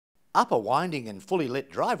Up a winding and fully lit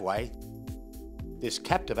driveway, this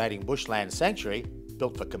captivating bushland sanctuary,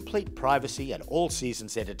 built for complete privacy and all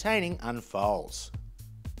seasons entertaining, unfolds.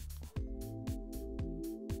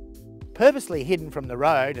 Purposely hidden from the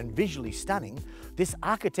road and visually stunning, this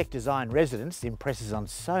architect-designed residence impresses on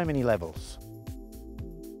so many levels.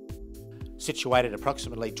 Situated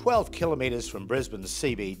approximately 12 kilometres from Brisbane's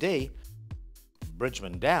CBD,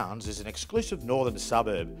 Bridgeman Downs is an exclusive northern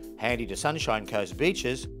suburb, handy to Sunshine Coast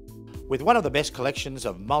beaches, with one of the best collections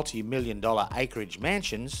of multi-million-dollar acreage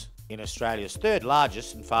mansions in Australia's third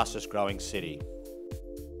largest and fastest growing city.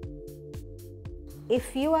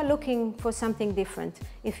 If you are looking for something different,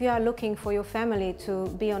 if you are looking for your family to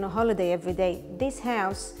be on a holiday every day, this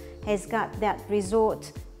house has got that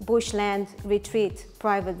resort, bushland, retreat,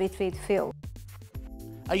 private retreat feel.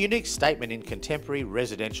 A unique statement in contemporary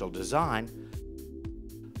residential design,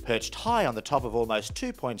 perched high on the top of almost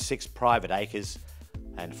 2.6 private acres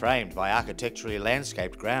and framed by architecturally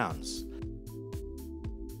landscaped grounds.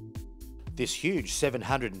 This huge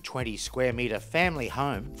 720 square metre family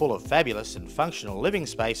home, full of fabulous and functional living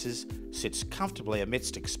spaces, sits comfortably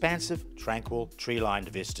amidst expansive, tranquil, tree-lined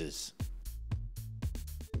vistas.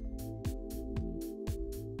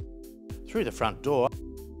 Through the front door,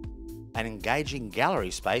 an engaging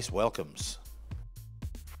gallery space welcomes.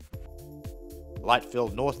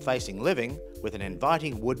 Light-filled north-facing living with an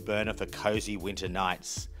inviting wood burner for cosy winter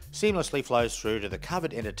nights seamlessly flows through to the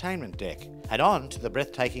covered entertainment deck and on to the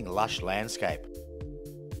breathtaking lush landscape.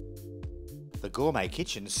 The gourmet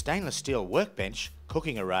kitchen's stainless steel workbench,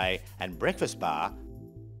 cooking array and breakfast bar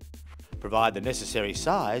provide the necessary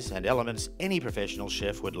size and elements any professional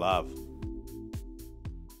chef would love.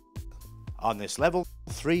 On this level,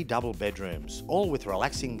 3 double bedrooms, all with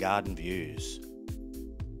relaxing garden views,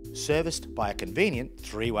 serviced by a convenient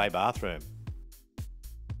 3-way bathroom.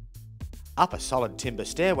 Up a solid timber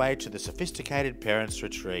stairway to the sophisticated parents'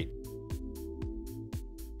 retreat,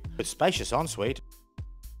 with spacious ensuite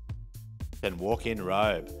and walk-in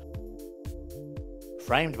robe,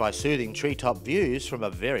 framed by soothing treetop views from a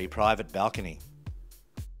very private balcony.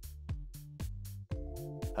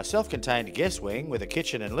 A self-contained guest wing with a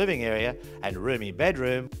kitchen and living area and roomy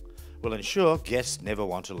bedroom will ensure guests never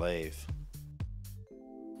want to leave.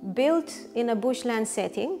 Built in a bushland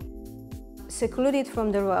setting, secluded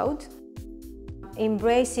from the road,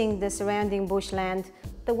 embracing the surrounding bushland,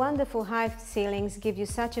 the wonderful high ceilings give you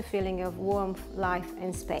such a feeling of warmth, life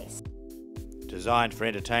and space. Designed for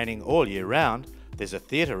entertaining all year round, there's a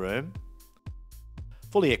theatre room,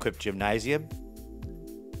 fully equipped gymnasium,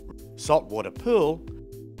 saltwater pool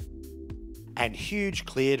and huge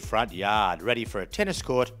cleared front yard ready for a tennis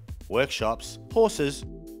court, workshops, horses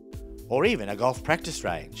or even a golf practice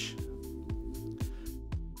range.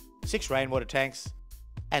 6 rainwater tanks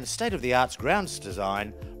and state-of-the-art grounds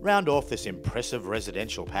design round off this impressive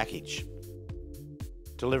residential package,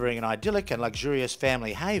 delivering an idyllic and luxurious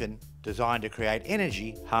family haven designed to create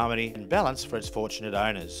energy, harmony and balance for its fortunate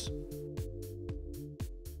owners.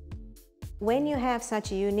 When you have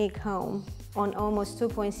such a unique home on almost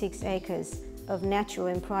 2.6 acres of natural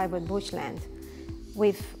and private bushland,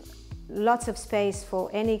 with lots of space for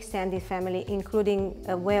any extended family, including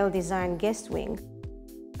a well-designed guest wing,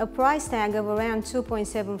 a price tag of around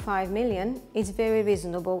 2.75 million is very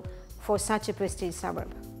reasonable for such a prestige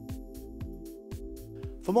suburb.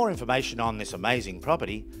 For more information on this amazing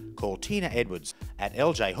property, call Tina Edwards at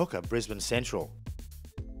LJ Hooker, Brisbane Central.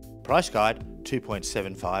 Price guide,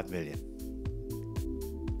 $2.75 million.